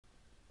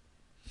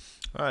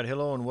All right,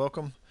 hello and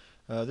welcome.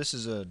 This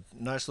is a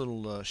nice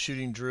little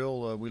shooting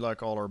drill. We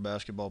like all our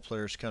basketball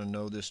players to kind of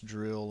know this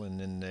drill, and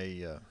then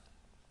they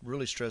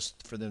really stress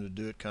for them to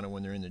do it kind of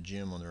when they're in the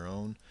gym on their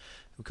own.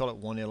 We call it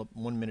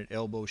 1 minute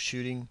elbow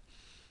shooting.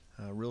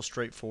 Real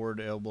straightforward.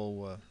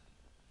 Elbow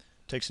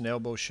takes an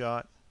elbow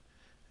shot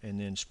and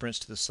then sprints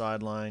to the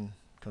sideline,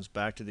 comes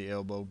back to the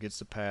elbow, gets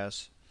the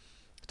pass,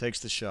 takes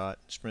the shot,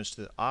 sprints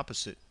to the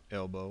opposite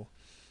elbow,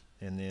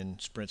 and then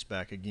sprints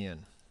back again.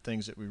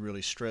 Things that we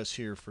really stress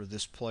here for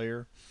this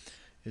player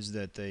is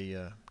that they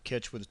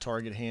catch with a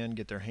target hand,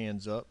 get their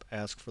hands up,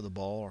 ask for the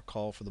ball or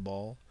call for the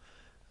ball,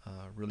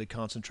 really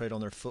concentrate on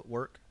their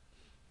footwork,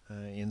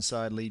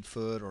 inside lead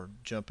foot or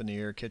jump in the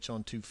air, catch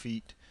on 2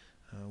 feet,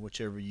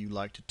 whichever you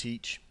like to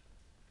teach.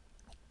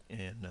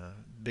 And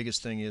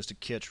biggest thing is to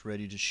catch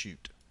ready to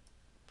shoot.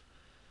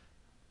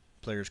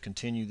 Players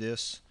continue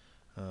this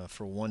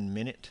for 1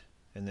 minute,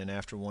 and then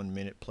after 1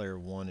 minute, player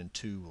 1 and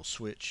 2 will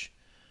switch,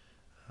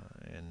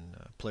 and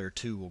player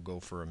 2 will go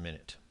for a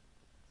minute.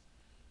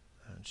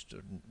 Just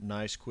a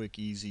nice, quick,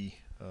 easy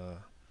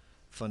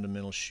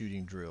fundamental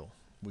shooting drill.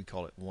 We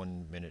call it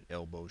 1 minute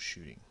elbow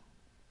shooting.